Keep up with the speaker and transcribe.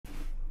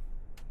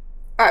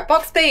All right,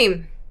 box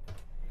beam.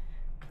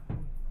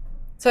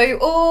 So you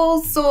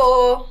all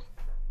saw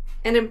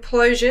an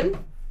implosion.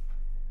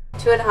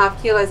 2.5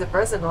 kilos of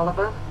resin,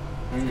 Oliver.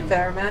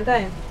 Fair amount,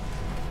 eh?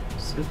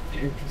 It's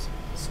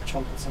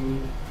chomping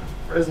some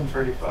resin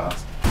pretty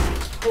fast.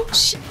 Oh,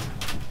 shit.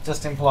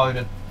 Just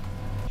imploded.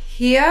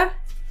 Here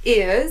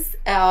is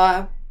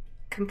our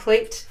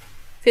complete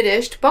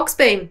finished box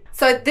beam.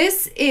 So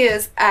this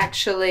is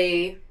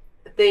actually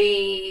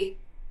the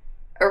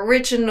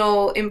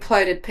original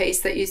imploded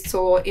piece that you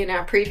saw in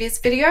our previous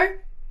video,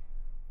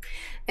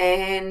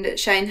 and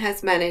Shane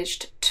has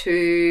managed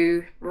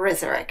to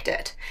resurrect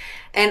it.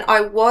 And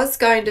I was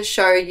going to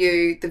show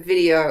you the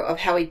video of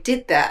how he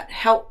did that.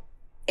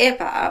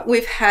 However,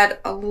 we've had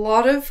a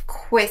lot of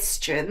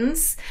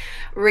questions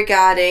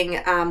regarding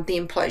the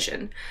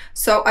implosion.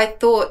 So I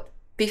thought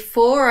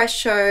before I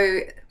show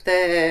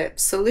the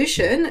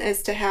solution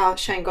as to how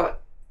Shane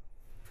got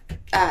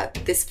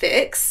this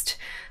fixed,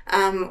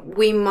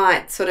 we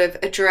might sort of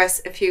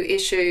address a few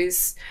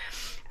issues.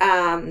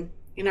 You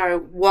know,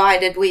 why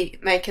did we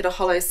make it a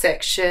hollow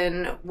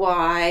section?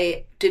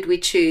 Why did we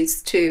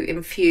choose to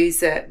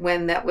infuse it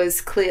when that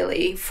was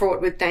clearly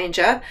fraught with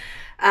danger?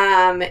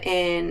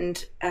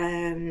 And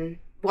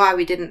why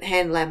we didn't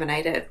hand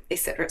laminate it,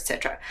 etc.,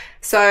 etc.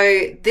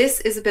 So this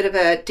is a bit of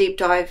a deep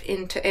dive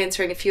into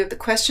answering a few of the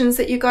questions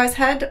that you guys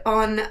had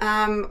on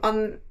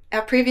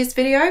our previous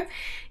video.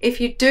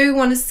 If you do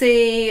want to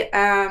see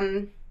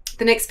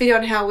the next video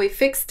on how we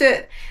fixed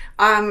it,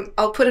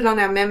 I'll put it on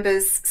our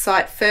members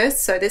site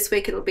first. So this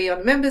week it'll be on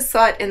the members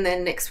site, and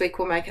then next week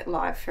we'll make it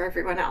live for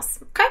everyone else.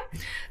 Okay,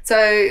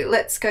 so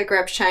let's go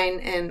grab Shane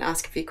and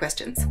ask a few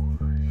questions.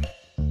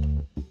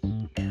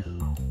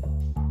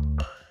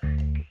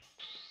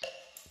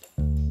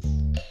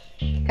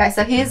 Okay,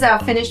 so here's our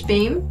finished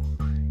beam,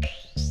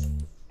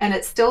 and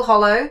it's still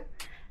hollow,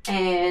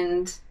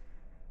 and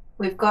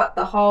we've got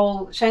the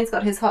whole, Shane's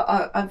got his whole,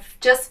 I've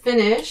just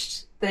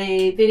finished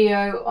the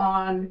video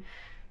on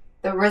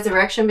the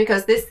resurrection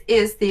because this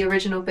is the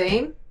original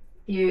beam.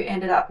 You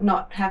ended up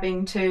not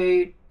having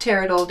to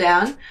tear it all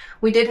down.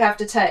 We did have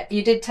to take,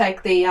 you did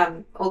take the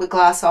all the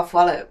glass off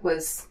while it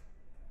was,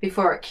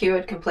 before it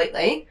cured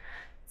completely.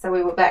 So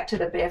we were back to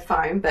the bare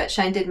foam, but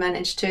Shane did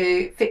manage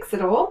to fix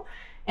it all,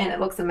 and it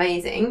looks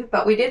amazing.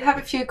 But we did have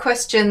a few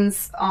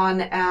questions on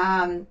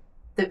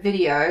the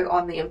video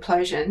on the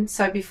implosion.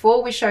 So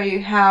before we show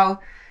you how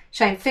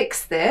Shane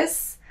fixed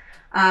this,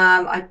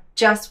 I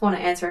just want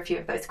to answer a few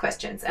of those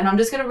questions, and I'm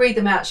just going to read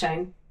them out.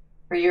 Shane,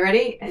 are you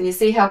ready? And you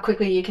see how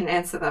quickly you can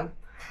answer them.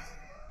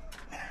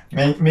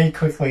 Me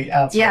quickly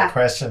answer the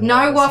question.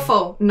 No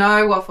waffle,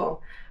 no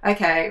waffle.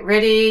 Okay,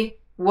 ready?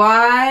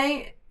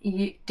 Why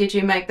did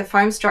you make the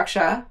foam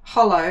structure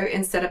hollow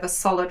instead of a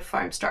solid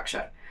foam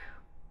structure?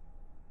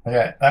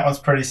 Okay, that one's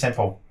pretty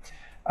simple.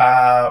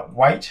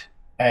 Weight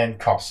and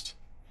cost.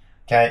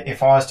 Okay,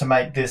 if I was to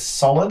make this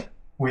solid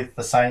with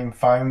the same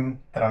foam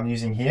that I'm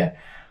using here,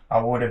 I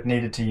would have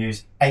needed to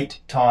use 8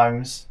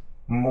 times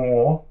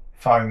more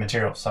foam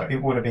material. So it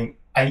would have been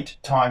 8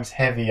 times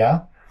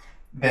heavier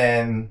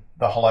than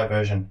the hollow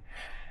version.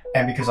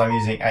 And because I'm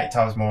using 8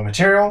 times more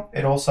material,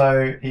 it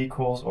also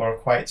equals or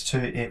equates to,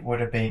 it would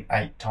have been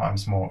 8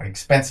 times more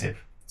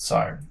expensive.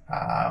 So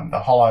the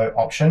hollow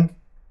option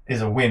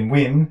is a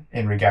win-win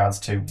in regards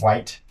to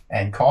weight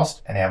and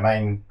cost. And our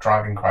main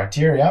driving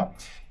criteria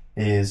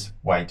is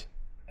weight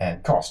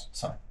and cost.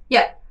 So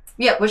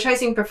yeah, we're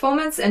chasing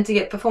performance, and to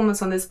get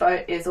performance on this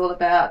boat is all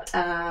about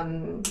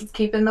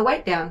keeping the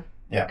weight down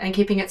and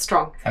keeping it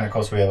strong. And of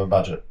course we have a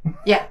budget.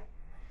 Yeah.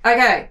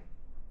 Okay.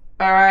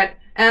 All right.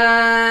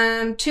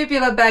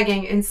 Tubular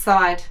bagging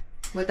inside,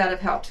 would that have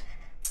helped?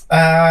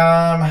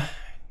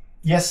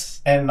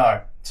 Yes and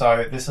no.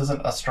 So this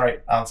isn't a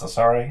straight answer,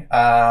 sorry.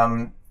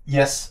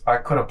 Yes, I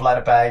could have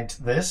bladder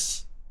bagged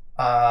this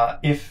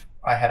if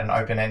I had an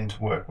open end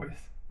to work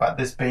with. But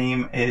this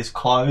beam is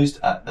closed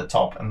at the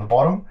top and the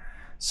bottom.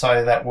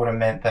 So that would have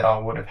meant that I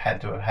would have had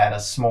to have had a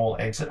small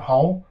exit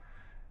hole,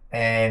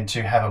 and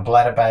to have a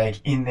bladder bag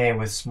in there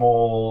with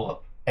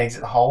small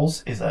exit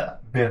holes is a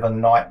bit of a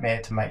nightmare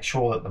to make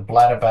sure that the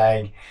bladder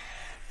bag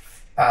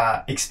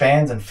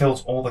expands and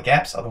fills all the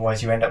gaps.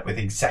 Otherwise you end up with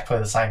exactly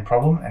the same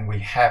problem. And we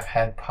have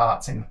had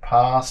parts in the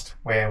past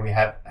where we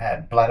have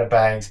had bladder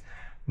bags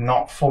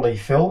not fully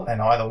fill,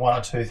 and either one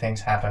or two things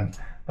happen.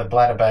 The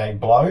bladder bag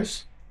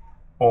blows,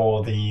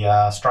 or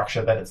the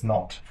structure that it's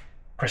not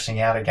pressing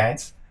out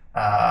against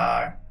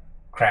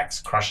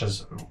cracks,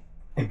 crushes,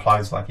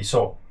 implodes like you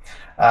saw.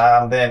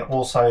 Then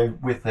also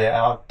with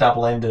our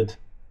double-ended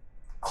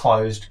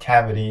closed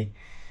cavity,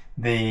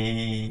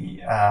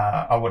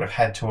 I would have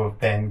had to have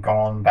then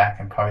gone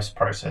back and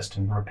post-processed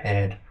and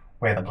repaired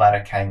where the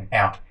bladder came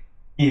out,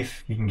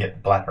 if you can get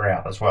the bladder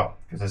out as well.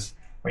 Because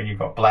when you've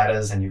got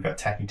bladders and you've got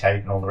tacky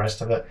tape and all the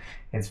rest of it,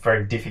 it's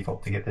very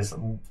difficult to get this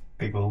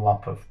big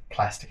lump of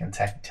plastic and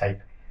tacky tape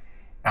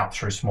out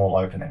through small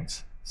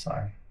openings.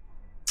 So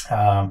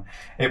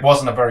it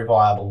wasn't a very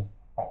viable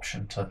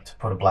option to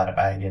put a bladder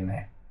bag in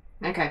there.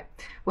 Okay.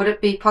 Would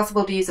it be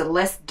possible to use a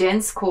less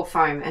dense core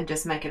foam and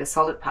just make it a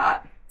solid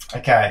part?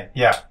 Okay,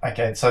 yeah,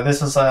 okay. So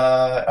this is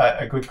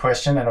a good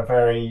question and a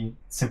very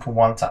simple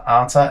one to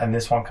answer, and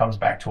this one comes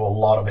back to a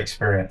lot of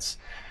experience.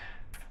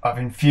 I've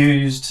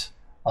infused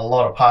a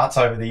lot of parts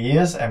over the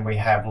years, and we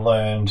have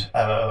learned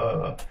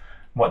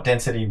what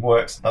density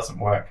works and doesn't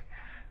work.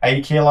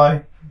 80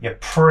 kilo, you're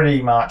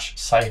pretty much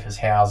safe as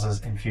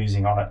houses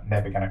infusing on it,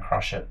 never going to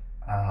crush it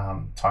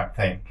type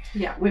thing.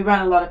 Yeah, we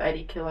run a lot of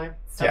 80 kilo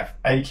stuff.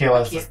 Yeah, 80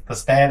 kilos is the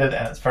standard,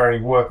 and it's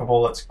very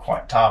workable, it's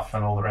quite tough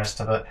and all the rest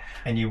of it,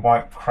 and you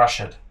won't crush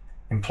it.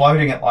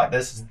 Imploding it like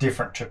this is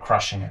different to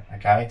crushing it,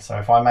 okay? So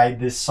if I made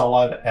this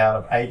solid out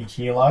of 80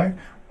 kilo,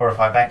 or if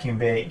I vacuum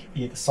bag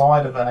either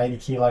side of an 80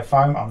 kilo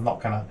foam, I'm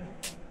not going to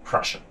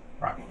crush it,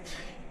 right?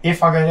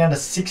 If I go down to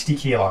 60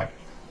 kilo,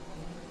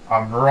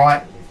 I'm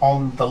right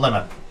on the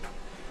limit.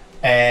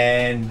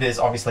 And there's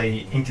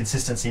obviously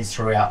inconsistencies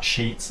throughout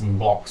sheets and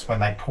blocks when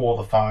they pour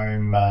the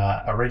foam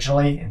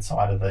originally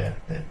inside of the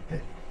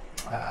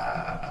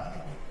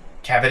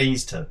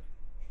cavities to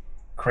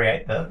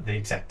create the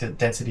exact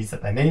densities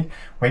that they need.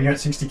 When you're at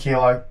 60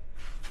 kilo,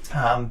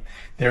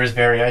 there is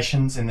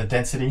variations in the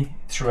density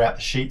throughout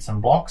the sheets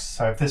and blocks.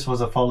 So if this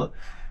was a full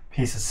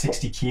piece of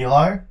 60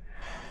 kilo,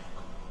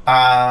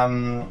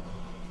 I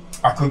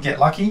could get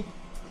lucky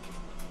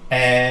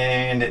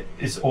and it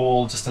is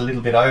all just a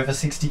little bit over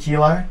 60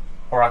 kilo,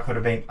 or I could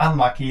have been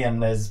unlucky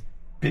and there's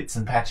bits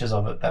and patches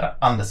of it that are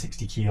under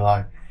 60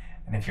 kilo.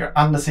 And if you're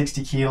under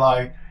 60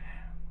 kilo,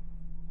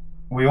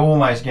 we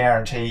almost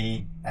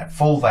guarantee at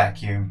full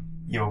vacuum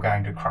you're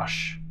going to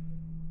crush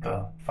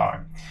the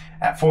foam.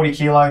 At 40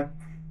 kilo,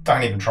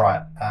 don't even try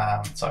it.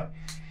 So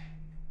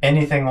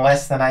anything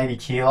less than 80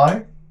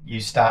 kilo,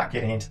 you start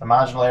getting into the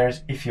marginal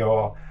areas. If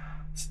you're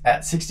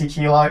at 60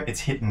 kilo,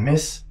 it's hit and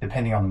miss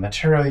depending on the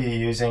material you're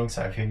using.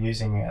 So if you're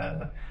using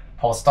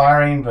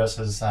polystyrene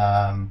versus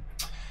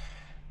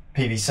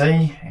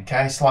PVC,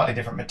 okay, slightly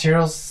different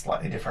materials,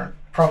 slightly different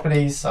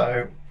properties.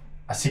 So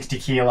a 60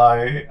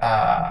 kilo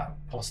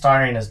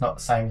polystyrene is not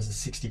the same as a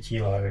 60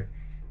 kilo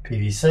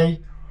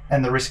PVC,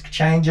 and the risk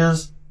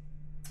changes.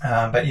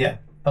 But yeah,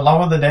 the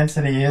lower the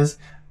density is,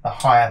 the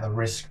higher the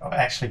risk of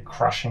actually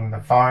crushing the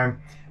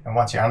foam. And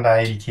once you're under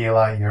 80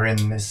 kilo, you're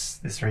in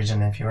this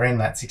region. If you're in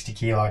that 60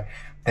 kilo,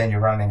 then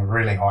you're running a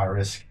really high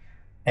risk.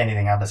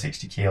 Anything under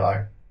 60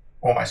 kilo,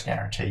 almost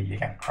guaranteed you're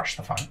going to crush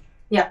the foam.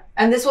 Yeah,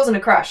 and this wasn't a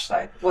crush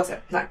though, was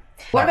it? No.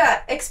 What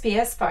about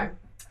XPS foam?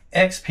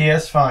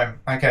 XPS foam.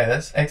 Okay,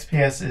 that's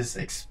XPS is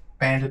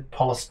expanded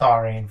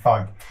polystyrene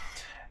foam.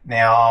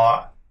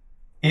 Now,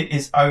 it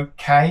is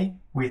okay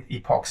with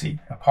epoxy.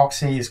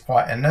 Epoxy is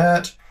quite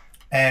inert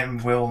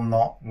and will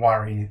not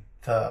worry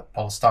the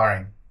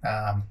polystyrene.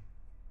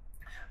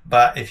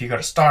 But if you've got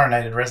a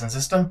styronated resin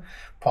system,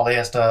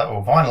 polyester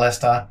or vinyl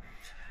ester,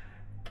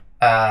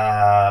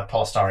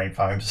 polystyrene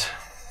foams,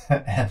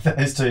 and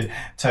those two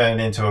turn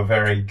into a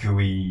very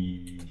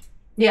gooey,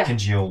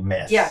 congealed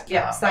mess.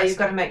 So you've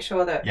got to make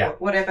sure that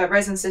whatever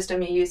resin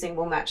system you're using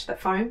will match the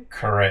foam.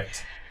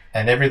 Correct.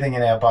 And everything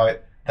in our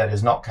boat that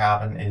is not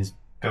carbon is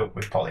built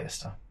with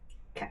polyester.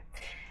 Okay.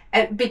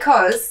 And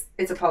because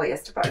it's a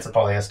polyester boat. It's a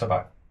polyester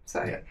boat.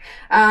 So,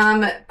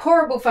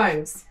 pourable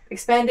foams,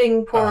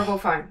 expanding pourable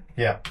foam.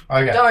 Yeah.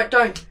 Okay.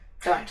 Don't.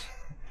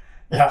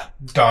 Yeah,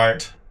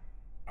 don't.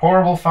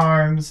 Pourable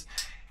foams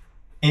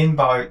in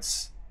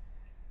boats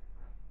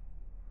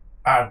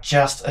are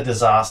just a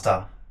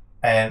disaster,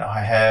 and I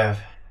have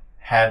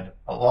had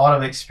a lot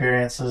of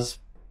experiences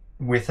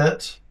with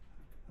it.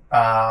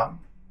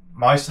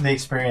 Most of the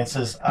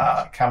experiences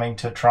are coming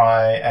to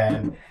try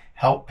and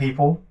help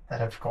people that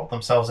have got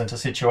themselves into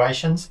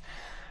situations.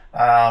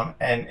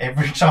 And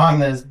every time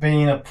there's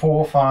been a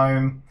pour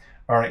foam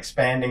or an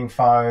expanding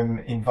foam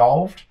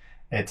involved,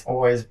 it's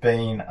always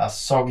been a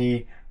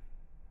soggy,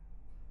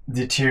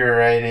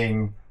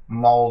 deteriorating,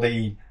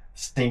 moldy,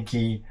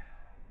 stinky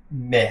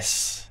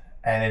mess.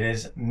 And it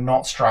is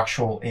not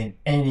structural in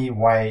any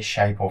way,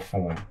 shape or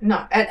form.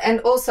 No,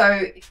 and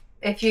also,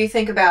 if you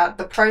think about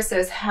the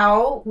process,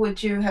 how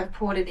would you have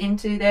poured it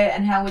into there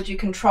and how would you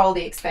control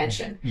the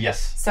expansion?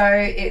 Yes. So,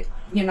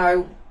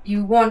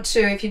 you want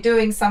to, if you're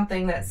doing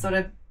something that's sort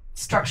of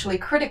structurally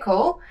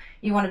critical,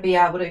 you want to be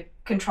able to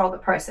control the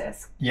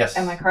process. Yes.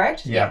 Am I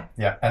correct? Yeah.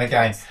 And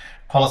again,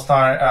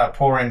 polystyrene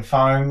pour-in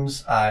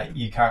foams,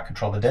 you can't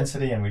control the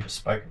density, and we just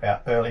spoke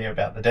about earlier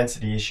about the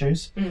density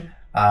issues.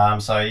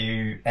 So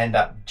you end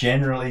up,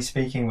 generally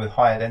speaking, with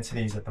higher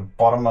densities at the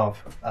bottom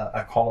of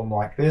a column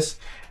like this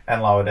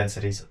and lower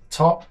densities at the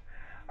top.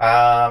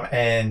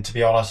 And to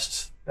be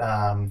honest,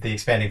 the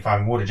expanding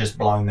foam would have just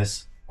blown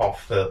this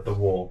off the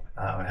wall.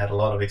 I had a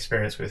lot of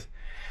experience with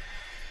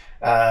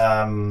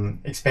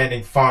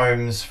expanding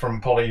foams from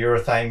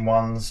polyurethane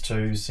ones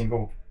to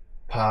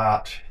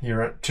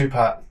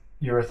two-part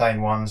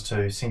urethane ones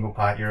to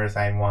single-part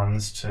urethane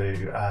ones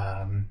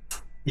to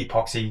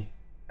epoxy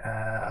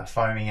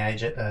foaming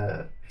agent,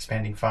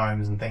 expanding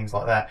foams and things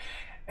like that.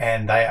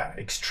 And they are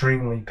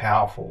extremely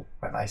powerful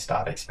when they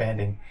start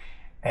expanding.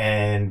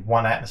 And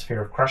 1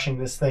 atmosphere of crushing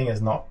this thing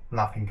is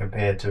nothing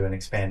compared to an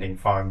expanding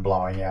foam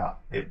blowing out.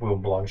 It will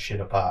blow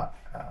shit apart.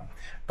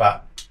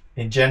 But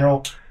in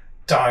general,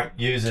 don't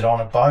use it on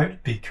a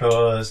boat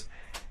because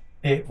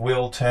it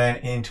will turn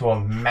into a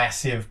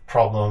massive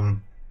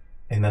problem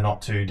in the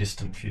not too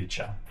distant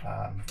future.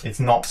 It's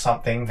not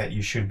something that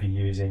you should be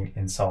using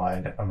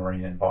inside a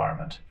marine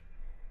environment.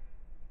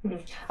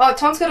 Oh,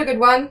 Tom's got a good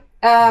one.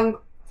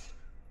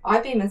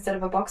 I-beam instead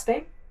of a box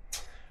beam.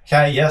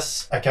 Okay,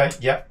 yes, okay,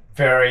 yep,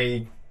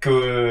 very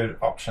good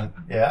option,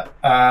 yeah.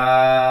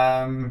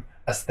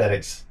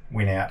 Aesthetics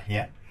win out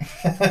here.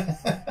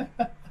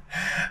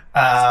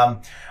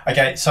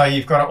 Okay, so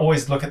you've got to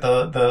always look at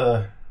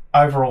the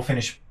overall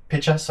finished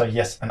picture. So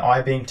yes, an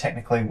I-beam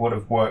technically would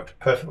have worked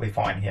perfectly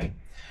fine here.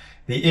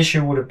 The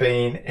issue would have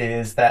been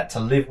is that to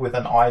live with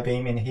an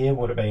I-beam in here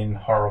would have been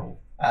horrible.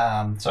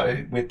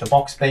 So with the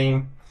box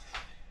beam,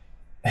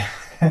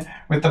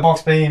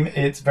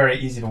 it's very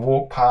easy to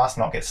walk past,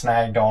 not get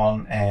snagged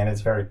on, and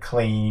it's very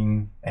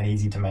clean and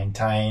easy to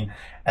maintain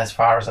as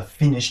far as a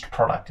finished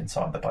product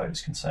inside the boat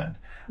is concerned.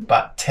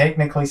 But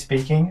technically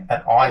speaking,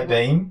 an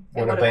I-beam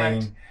would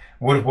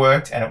have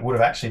worked, and it would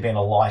have actually been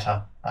a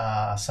lighter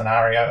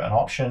scenario, an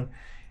option.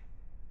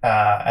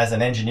 As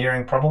an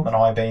engineering problem, an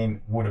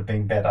I-beam would have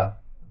been better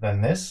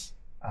than this,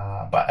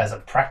 but as a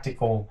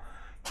practical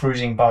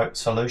cruising boat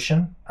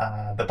solution,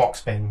 the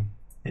box beam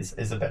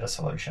is a better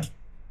solution.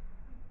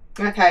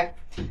 Okay,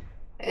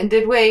 and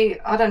did we?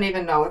 I don't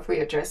even know if we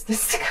addressed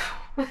this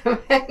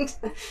comment.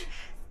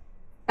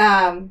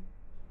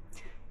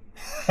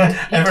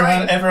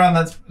 Everyone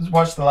that's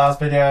watched the last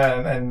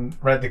video and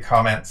read the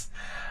comments,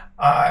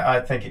 I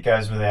think it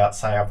goes without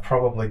saying I've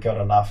probably got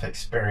enough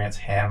experience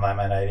hand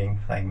laminating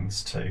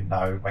things to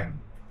know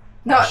when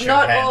I should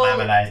hand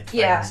laminate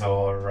things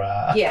or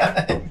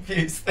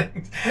infuse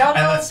things. Not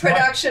all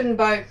production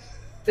boat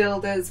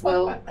builders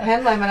will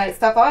hand laminate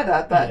stuff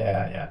either, but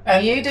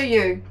and you do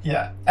you.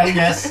 Yeah, and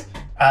yes,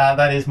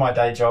 that is my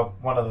day job.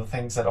 One of the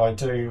things that I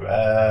do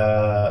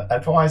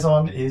advise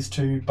on is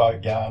to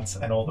boat yards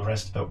and all the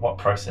rest of it, what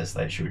process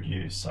they should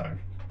use. So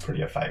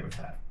pretty au fait with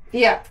that.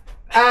 Yeah.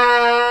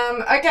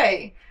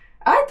 Okay,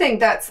 I think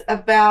that's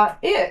about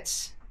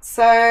it.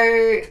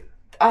 So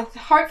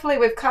hopefully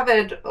we've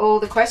covered all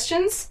the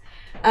questions.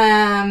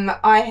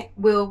 I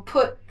will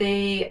put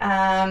the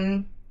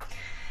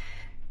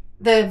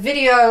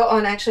video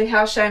on actually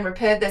how Shane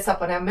repaired this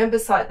up on our member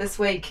site this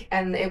week,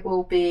 and it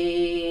will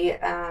be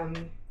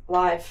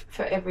live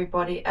for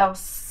everybody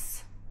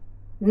else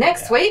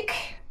next week.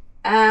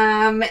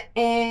 And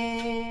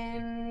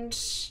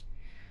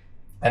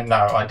no,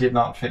 I did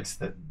not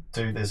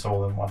do this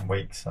all in 1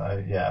 week.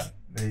 So yeah,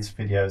 these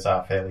videos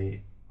are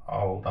fairly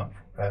old.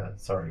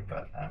 Sorry,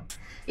 but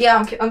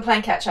yeah, I'm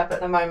playing catch up at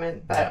the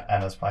moment. But yeah,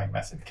 Anna's playing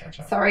massive catch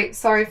up.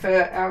 Sorry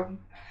for our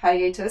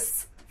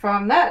hiatus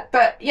from that,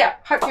 but yeah,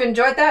 hope you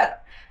enjoyed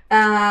that.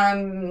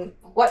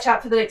 Watch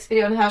out for the next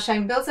video on how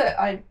Shane builds it.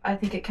 I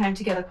think it came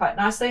together quite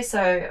nicely,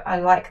 so I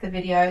like the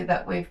video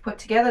that we've put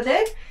together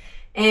there,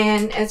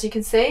 and as you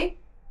can see,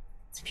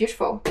 it's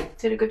beautiful.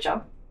 Did a good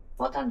job.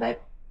 Well done, babe.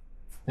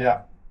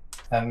 Yeah,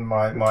 and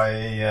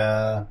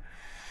my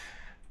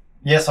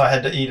yes, I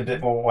had to eat a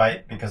bit more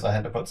weight because I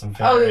had to put some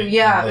food. Oh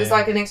yeah, it was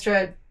like an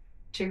extra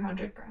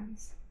 200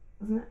 grams,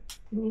 wasn't it?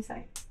 Didn't you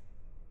say?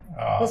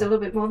 Was it a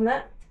little bit more than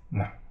that?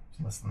 No,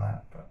 less than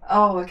that. But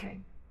oh, okay.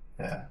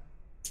 Yeah,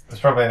 there's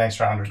probably an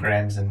extra 100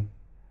 grams and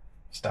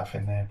stuff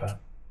in there, but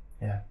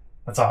yeah,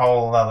 that's a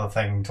whole other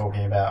thing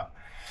talking about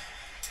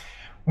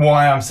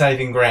why I'm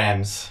saving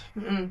grams.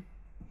 Okay.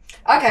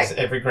 Because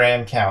every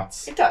gram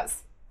counts. It does.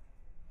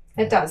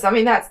 It does. I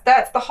mean, that's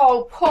the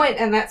whole point,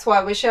 and that's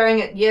why we're sharing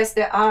it. Yes,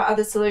 there are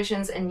other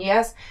solutions, and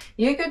yes,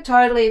 you could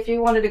totally, if you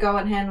wanted to go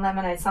and hand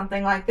laminate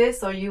something like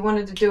this, or you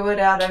wanted to do it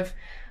out of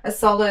a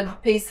solid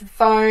piece of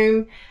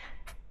foam,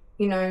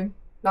 you know,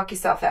 knock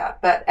yourself out.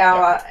 But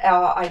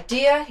our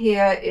idea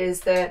here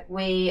is that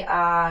we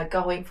are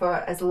going for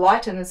as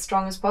light and as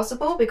strong as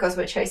possible because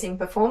we're chasing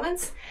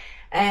performance,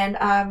 and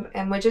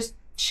we're just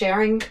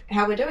sharing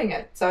how we're doing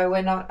it. So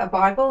we're not a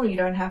Bible. You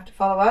don't have to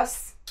follow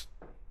us.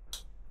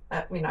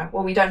 You know,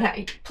 well, we don't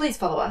have. Please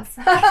follow us,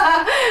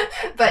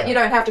 but you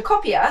don't have to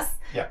copy us.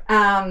 Yeah.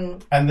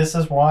 And this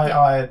is why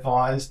I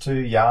advise to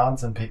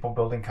yards and people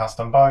building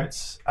custom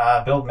boats,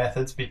 build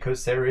methods,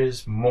 because there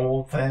is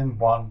more than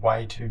one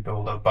way to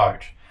build a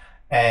boat,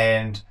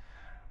 and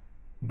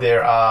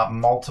there are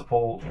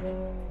multiple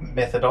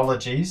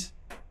methodologies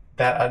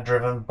that are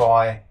driven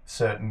by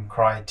certain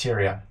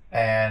criteria,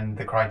 and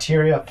the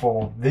criteria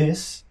for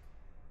this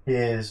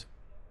is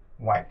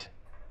weight.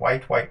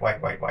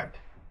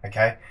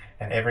 Okay,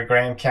 and every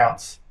gram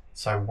counts.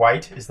 So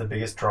weight is the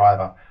biggest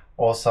driver.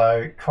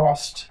 Also,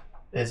 cost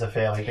is a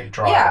fairly big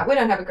driver. Yeah, we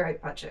don't have a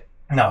great budget.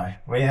 No,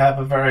 we have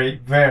a very,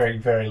 very,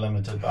 very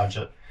limited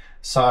budget.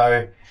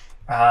 So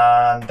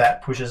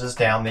that pushes us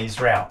down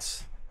these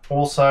routes.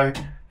 Also,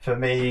 for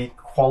me,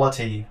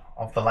 quality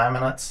of the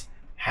laminates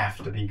have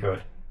to be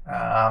good.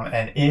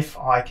 And if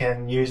I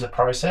can use a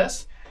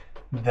process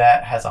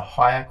that has a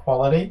higher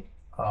quality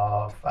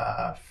of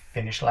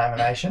finished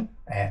lamination,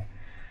 and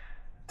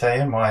tell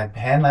you, my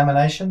hand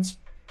lamination's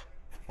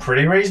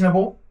pretty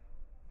reasonable,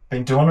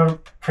 been doing it a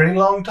pretty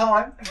long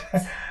time.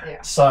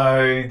 Yeah.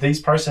 So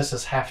these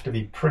processes have to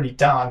be pretty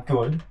darn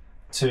good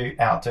to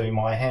outdo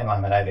my hand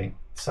laminating.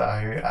 So,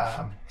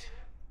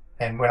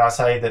 and when I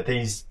say that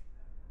these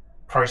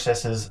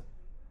processes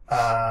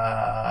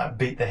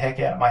beat the heck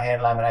out of my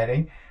hand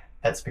laminating,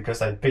 that's because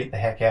they beat the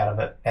heck out of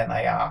it, and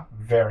they are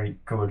very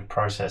good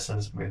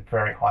processes with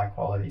very high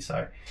quality.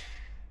 So,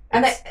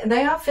 and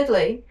they are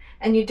fiddly,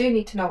 and you do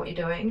need to know what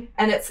you're doing.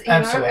 And it's, you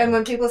know, and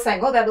when people are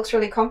saying, "Oh, that looks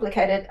really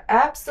complicated,"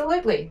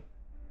 absolutely.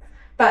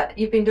 But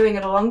you've been doing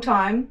it a long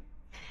time,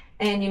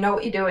 and you know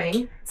what you're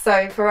doing.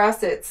 So for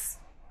us, it's,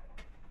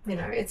 you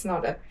know, it's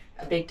not a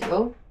big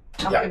deal.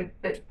 Yeah.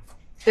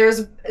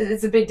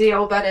 It's a big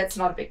deal, but it's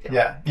not a big deal.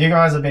 Yeah, you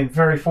guys have been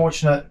very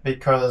fortunate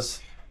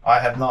because I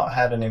have not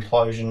had an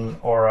implosion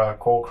or a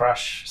core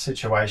crush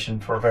situation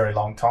for a very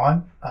long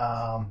time,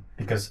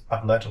 because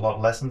I've learnt a lot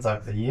of lessons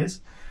over the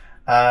years.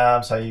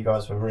 So you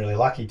guys were really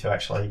lucky to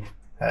actually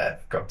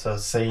got to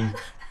see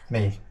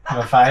me in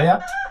a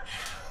failure.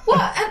 Well,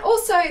 and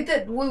also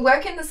that we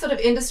work in the sort of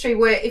industry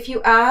where if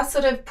you are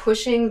sort of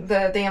pushing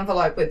the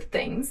envelope with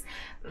things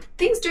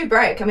do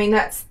break. I mean,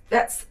 that's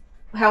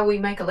how we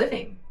make a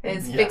living,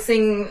 is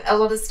fixing a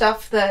lot of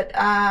stuff that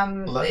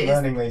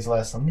learning these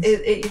lessons.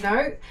 You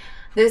know,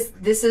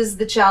 this is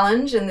the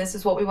challenge, and this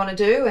is what we want to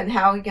do, and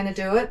how we're going to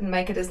do it and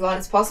make it as light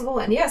as possible.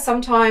 And yeah,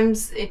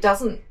 sometimes it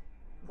doesn't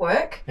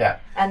work. Yeah.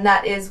 And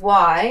that is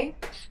why.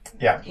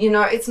 Yeah. You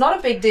know, it's not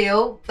a big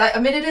deal. Like, I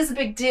mean, it is a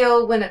big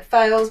deal when it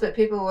fails, but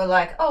people were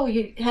like, "Oh,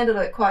 you handled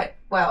it quite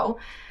well."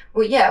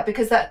 Well, yeah,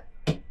 because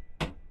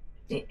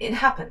it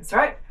happens,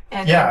 right?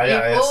 And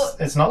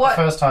it's not the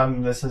first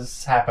time this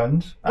has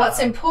happened. What's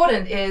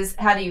important is,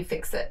 how do you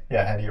fix it?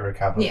 Yeah, how do you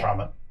recover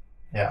from it?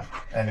 Yeah,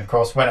 and of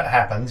course, when it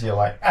happens, you're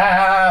like,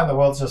 the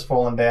world's just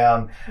fallen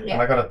down, and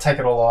I've got to take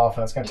it all off,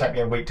 and it's going to take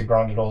me a week to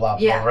grind it all up,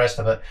 and all the rest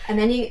of it. And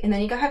then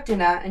you go have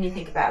dinner, and you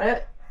think about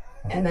it,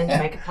 and then you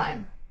make a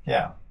plan.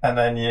 Yeah, and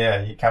then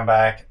you come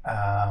back,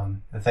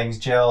 the thing's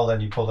gelled, and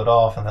you pull it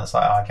off, and it's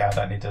like, okay, I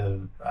don't need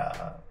to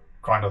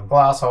grind all the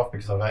glass off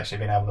because I've actually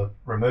been able to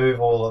remove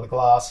all of the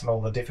glass and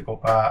all the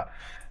difficult part.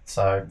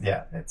 So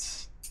yeah,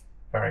 it's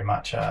very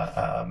much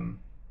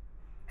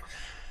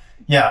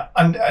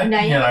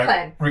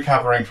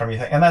recovering from your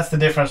thing, and that's the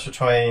difference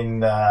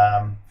between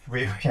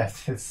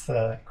it's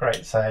a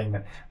great saying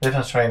that the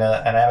difference between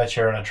an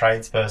amateur and a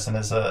tradesperson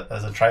is a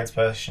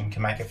tradesperson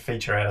can make a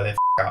feature out of their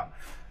up.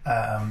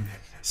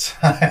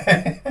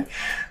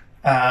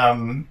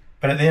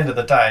 But at the end of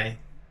the day,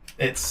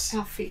 it's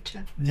our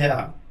feature.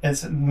 Yeah,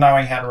 it's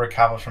knowing how to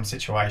recover from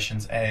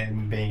situations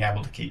and being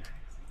able to keep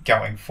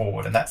going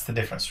forward, and that's the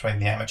difference between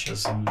the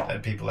amateurs and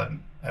people that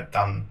have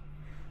done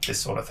this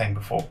sort of thing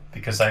before,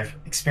 because they've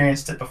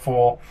experienced it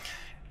before,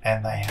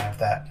 and they have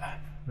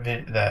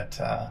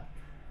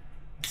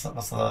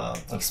what's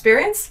the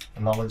experience,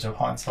 the knowledge of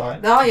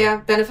hindsight. Oh yeah,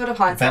 benefit of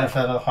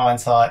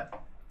hindsight.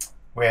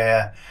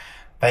 Where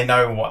they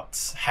know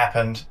what's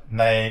happened, and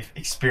they've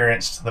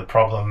experienced the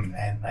problem,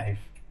 and they've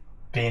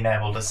been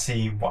able to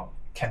see what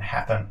can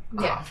happen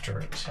after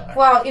it. So.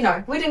 Well, you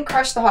know, we didn't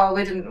crush the hole,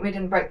 we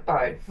didn't break the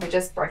boat, we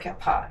just broke our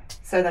part.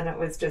 So then it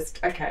was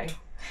just okay.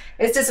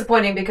 It's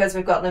disappointing because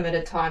we've got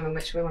limited time in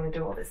which we want to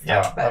do all this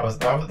stuff. Yeah, that was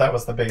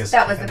the biggest.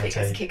 That was the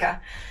biggest kicker.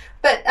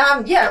 But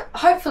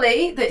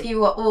hopefully that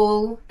you are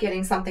all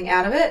getting something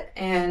out of it,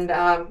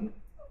 and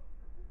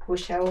we'll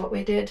show what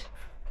we did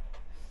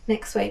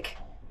next week.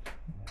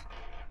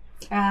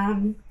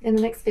 In the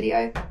next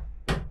video.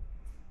 All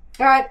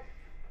right.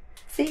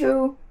 See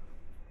you.